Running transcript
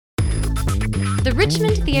The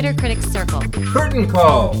Richmond Theatre Critics Circle. Curtain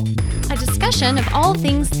Call. A discussion of all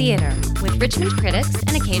things theater with Richmond critics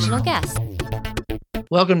and occasional guests.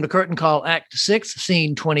 Welcome to Curtain Call Act 6,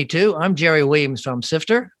 Scene 22. I'm Jerry Williams from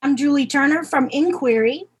Sifter. I'm Julie Turner from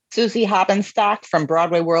Inquiry. Susie Haubenstock from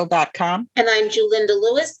BroadwayWorld.com. And I'm Julinda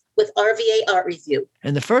Lewis with RVA Art Review.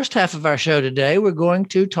 In the first half of our show today, we're going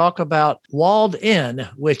to talk about Walled In,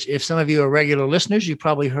 which if some of you are regular listeners, you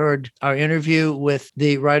probably heard our interview with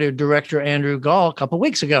the writer-director Andrew Gall a couple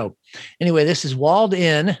weeks ago. Anyway, this is Walled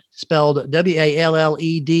In, spelled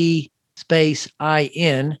W-A-L-L-E-D space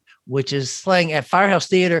I-N, which is playing at Firehouse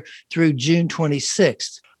Theatre through June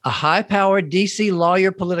 26th. A high-powered D.C.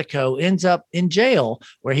 lawyer politico ends up in jail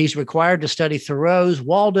where he's required to study Thoreau's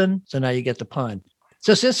Walden. So now you get the pun.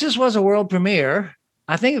 So since this was a world premiere,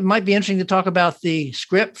 I think it might be interesting to talk about the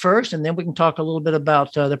script first, and then we can talk a little bit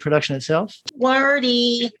about the production itself.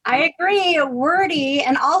 Wordy. I agree, wordy.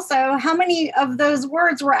 And also, how many of those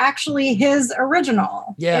words were actually his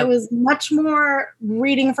original? Yeah. It was much more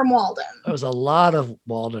reading from Walden. There was a lot of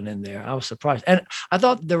Walden in there. I was surprised. And I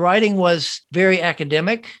thought the writing was very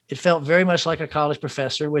academic. It felt very much like a college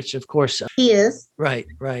professor, which, of course, He is. Right.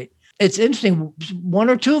 It's interesting. One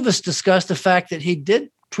or two of us discussed the fact that he did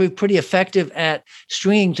prove pretty effective at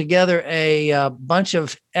stringing together a bunch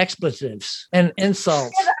of expletives and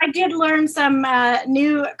insults. I did learn some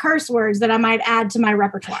new curse words that I might add to my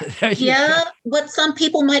repertoire. Yeah, what some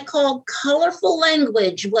people might call colorful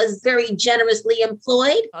language was very generously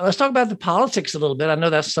employed. Let's talk about the politics a little bit. I know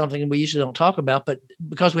that's something we usually don't talk about, but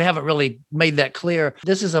because we haven't really made that clear,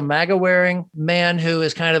 this is a MAGA-wearing man who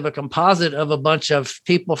is kind of a composite of a bunch of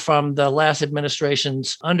people from the last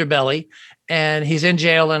administration's underbelly. And he's in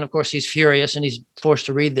jail, and of course, he's furious, and he's forced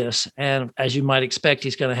to read this. And as you might expect,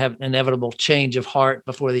 he's going to have an inevitable change of heart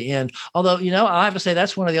before the end. Although, I have to say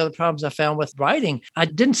that's one of the other problems I found with writing. I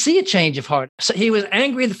didn't see a change of heart. So he was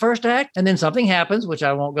angry the first act, and then something happens, which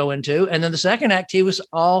I won't go into. And then the second act, he was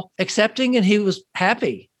all accepting, and he was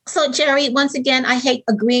happy. So, Jerry, once again, I hate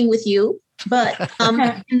agreeing with you. But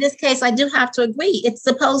in this case, I do have to agree. It's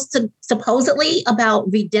supposedly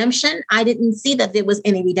about redemption. I didn't see that there was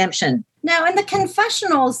any redemption. Now, in the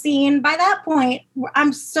confessional scene, by that point,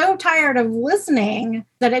 I'm so tired of listening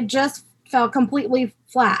that it just fell completely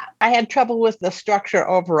flat. I had trouble with the structure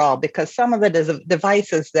overall because some of the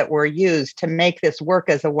devices that were used to make this work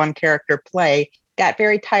as a one-character play got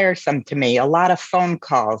very tiresome to me. A lot of phone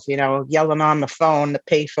calls, yelling on the phone, the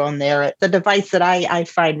payphone there. The device that I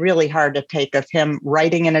find really hard to take of him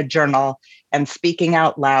writing in a journal and speaking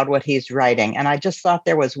out loud what he's writing. And I just thought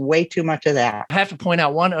there was way too much of that. I have to point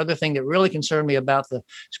out one other thing that really concerned me about the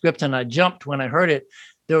script, and I jumped when I heard it.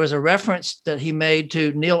 There was a reference that he made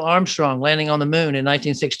to Neil Armstrong landing on the moon in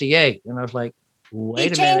 1968. And I was like, wait a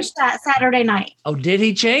minute. He changed that Saturday night. Oh, did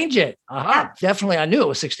he change it? Yeah. Definitely. I knew it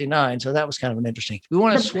was 69. So that was kind of an interesting. We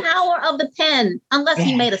want The power of the pen, unless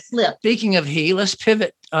he made a slip. Speaking of he, let's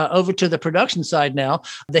pivot over to the production side now.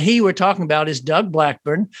 The he we're talking about is Doug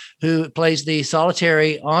Blackburn, who plays the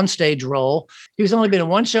solitary onstage role. He's only been in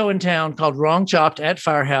one show in town called Wrong Chopped at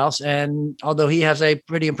Firehouse. And although he has a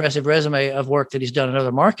pretty impressive resume of work that he's done in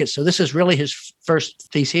other markets, so this is really his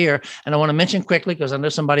first piece here. And I want to mention quickly, because I know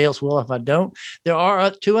somebody else will if I don't, there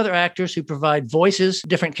are two other actors who provide voices,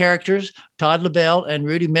 different characters, Todd LaBelle and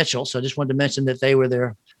Rudy Mitchell. So I just wanted to mention that they were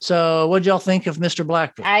there. So what did y'all think of Mr.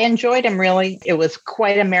 Blackburn? I enjoyed him, really. It was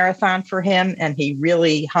quite a marathon for him, and he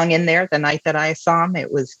really hung in there the night that I saw him.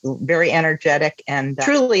 It was very energetic, and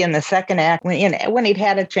truly in the second act, when he'd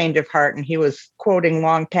had a change of heart and he was quoting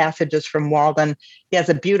long passages from Walden, he has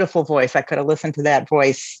a beautiful voice. I could have listened to that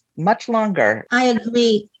voice much longer. I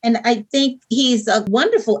agree. And I think he's a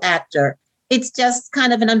wonderful actor. It's just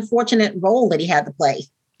kind of an unfortunate role that he had to play.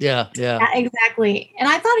 Yeah, exactly. And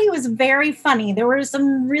I thought he was very funny. There were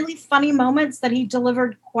some really funny moments that he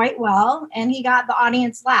delivered quite well, and he got the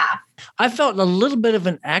audience laugh. I felt a little bit of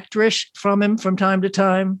an actorish from him from time to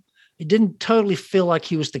time. It didn't totally feel like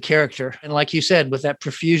he was the character. And like you said, with that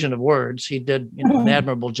profusion of words, he did an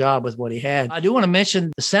admirable job with what he had. I do want to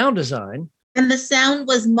mention the sound design. And the sound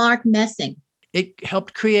was Mark Messing. It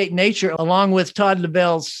helped create nature along with Todd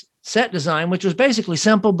LaBelle's set design, which was basically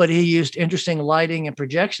simple, but he used interesting lighting and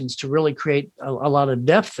projections to really create a lot of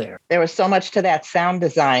depth there. There was so much to that sound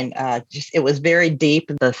design. It was very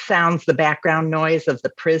deep. The sounds, the background noise of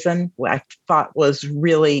the prison, I thought was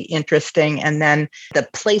really interesting. And then the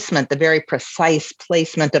placement, the very precise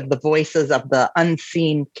placement of the voices of the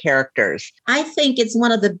unseen characters. I think it's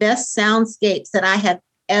one of the best soundscapes that I have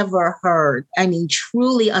ever heard. I mean,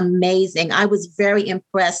 truly amazing. I was very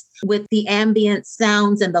impressed with the ambient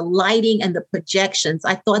sounds and the lighting and the projections.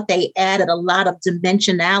 I thought they added a lot of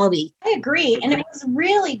dimensionality. I agree. And it was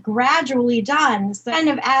really gradually done. So kind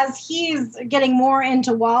of as he's getting more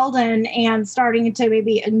into Walden and starting to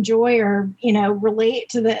maybe enjoy or, relate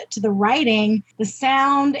to the writing, the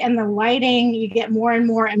sound and the lighting, you get more and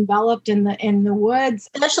more enveloped in the woods.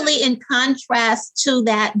 Especially in contrast to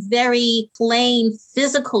that very plain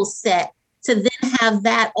physical set, to then have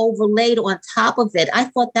that overlaid on top of it. I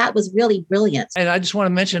thought that was really brilliant. And I just want to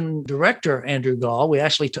mention director Andrew Gall. We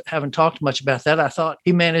actually haven't talked much about that. I thought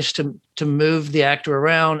he managed to move the actor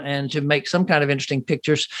around and to make some kind of interesting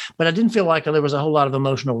pictures, but I didn't feel like there was a whole lot of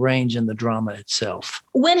emotional range in the drama itself.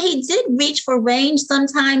 When he did reach for range,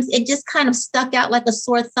 sometimes it just kind of stuck out like a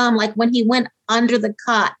sore thumb, like when he went under the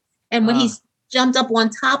cot and when he jumped up on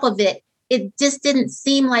top of it, it just didn't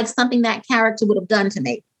seem like something that character would have done to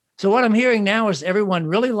me. So what I'm hearing now is everyone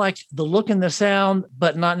really liked the look and the sound,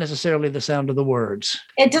 but not necessarily the sound of the words.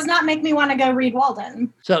 It does not make me want to go read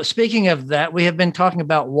Walden. So speaking of that, we have been talking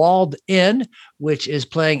about Walled In, which is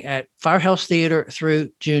playing at Firehouse Theatre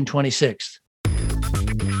through June 26th.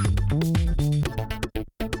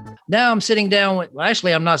 Now I'm sitting down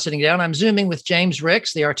I'm not sitting down. I'm Zooming with James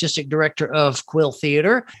Ricks, the artistic director of Quill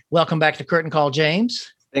Theatre. Welcome back to Curtain Call,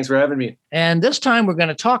 James. Thanks for having me. And this time we're going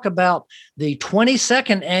to talk about the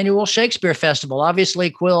 22nd annual Shakespeare Festival. Obviously,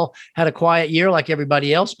 Quill had a quiet year like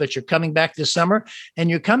everybody else, but you're coming back this summer and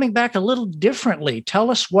you're coming back a little differently. Tell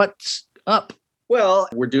us what's up. Well,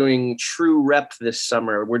 we're doing True Rep this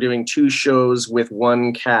summer. We're doing 2 shows with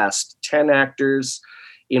 1 cast, 10 actors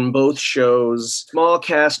in both shows, small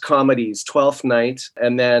cast comedies, 12th Night,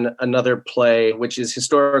 and then another play, which is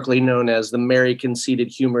historically known as The Merry Conceited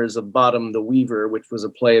Humors of Bottom the Weaver, which was a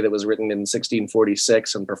play that was written in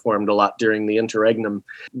 1646 and performed a lot during the interregnum.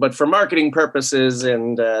 But for marketing purposes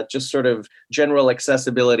and just sort of general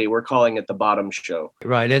accessibility, we're calling it the Bottom Show.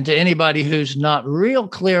 Right. And to anybody who's not real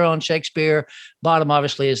clear on Shakespeare, Bottom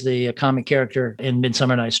obviously is the comic character in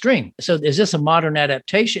Midsummer Night's Dream. So is this a modern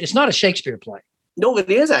adaptation? It's not a Shakespeare play. No,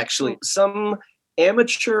 it is actually. Some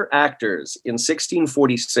amateur actors in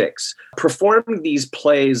 1646 performed these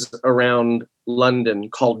plays around London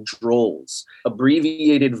called drolls,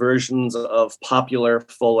 abbreviated versions of popular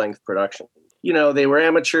full-length productions. They were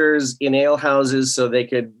amateurs in alehouses, so they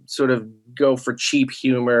could sort of go for cheap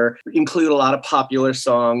humor, include a lot of popular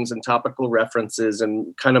songs and topical references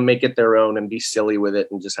and kind of make it their own and be silly with it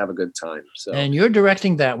and just have a good time. So, and you're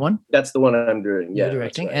directing that one. That's the one I'm doing. Yeah, you're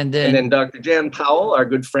directing. Right. And then Dr. Jan Powell, our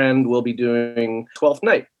good friend, will be doing 12th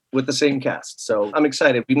Night with the same cast. So I'm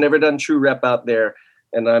excited. We've never done True Rep out there.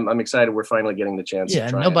 And I'm excited we're finally getting the chance to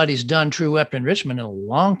try nobody's done True Rep in Richmond in a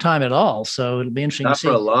long time at all. So it'll be interesting to see.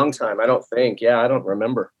 Not for a long time, I don't think. Yeah, I don't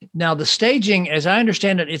remember. Now, the staging, as I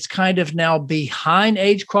understand it, it's kind of now behind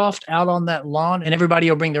Agecroft out on that lawn, and everybody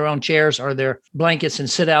will bring their own chairs or their blankets and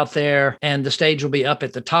sit out there, and the stage will be up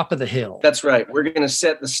at the top of the hill. That's right. We're going to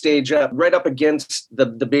set the stage up right up against the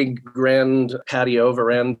big grand patio,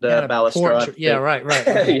 veranda, balustrade. Yeah, right.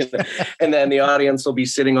 And then the audience will be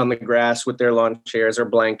sitting on the grass with their lawn chairs or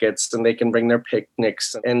blankets, and they can bring their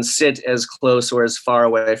picnics and sit as close or as far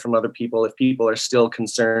away from other people if people are still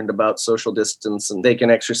concerned about social distance, and they can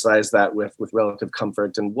exercise that with relative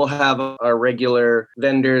comfort. And we'll have our regular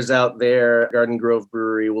vendors out there. Garden Grove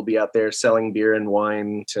Brewery will be out there selling beer and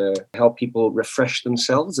wine to help people refresh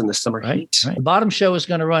themselves in the summer heat. Right. The Bottom Show is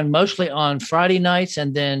going to run mostly on Friday nights,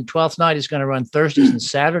 and then 12th Night is going to run Thursdays and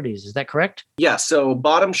Saturdays. Is that correct? Yeah, so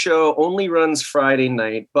Bottom Show only runs Friday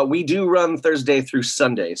night, but we do run Thursday through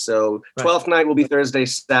Sunday. So 12th Night will be Thursday,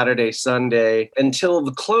 Saturday, Sunday until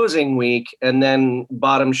the closing week. And then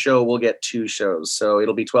Bottom Show will get 2 shows. So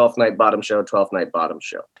it'll be 12th Night Bottom Show, 12th Night Bottom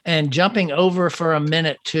Show. And jumping over for a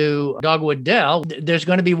minute to Dogwood Dell, there's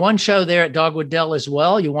going to be one show there at Dogwood Dell as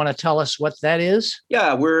well. You want to tell us what that is?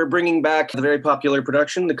 Yeah, we're bringing back the very popular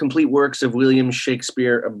production, The Complete Works of William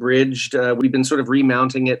Shakespeare Abridged. We've been sort of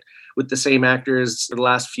remounting it with the same actors for the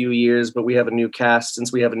last few years, but we have a new cast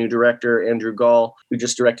since we have a new director, Andrew Gall, who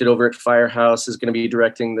just directed over at Firehouse, is going to be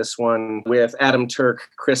directing this one with Adam Turk,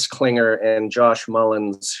 Chris Klinger, and Josh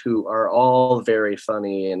Mullins, who are all very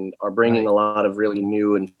funny and are bringing a lot of really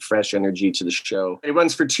new and fresh energy to the show. It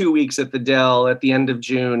runs for 2 weeks at the Dell at the end of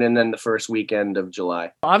June and then the first weekend of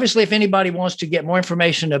July. Obviously, if anybody wants to get more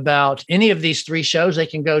information about any of these 3 shows, they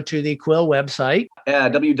can go to the Quill website.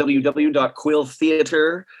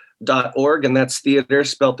 www.quilltheatre.com. richmondtheatre.org, and that's theater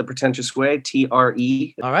spelled the pretentious way,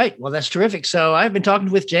 TRE. All right. Well, that's terrific. So I've been talking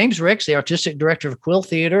with James Ricks, the artistic director of Quill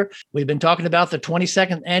Theatre. We've been talking about the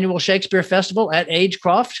 22nd Annual Shakespeare Festival at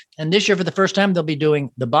Agecroft. And this year, for the first time, they'll be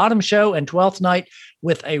doing the bottom show and 12th night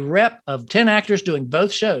with a rep of 10 actors doing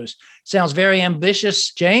both shows. Sounds very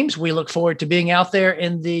ambitious, James. We look forward to being out there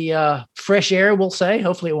in the fresh air, we'll say.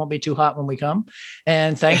 Hopefully it won't be too hot when we come.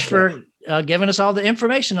 And thanks for giving us all the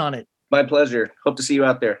information on it. My pleasure. Hope to see you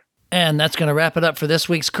out there. And that's going to wrap it up for this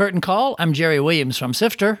week's Curtain Call. I'm Jerry Williams from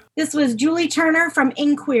Sifter. This was Julie Turner from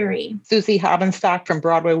Inquiry. Susie Haubenstock from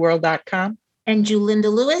BroadwayWorld.com. And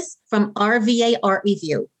Julinda Lewis from RVA Art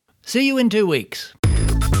Review. See you in 2 weeks.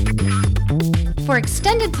 For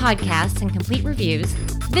extended podcasts and complete reviews,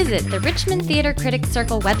 visit the Richmond Theater Critics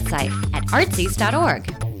Circle website at artsies.org.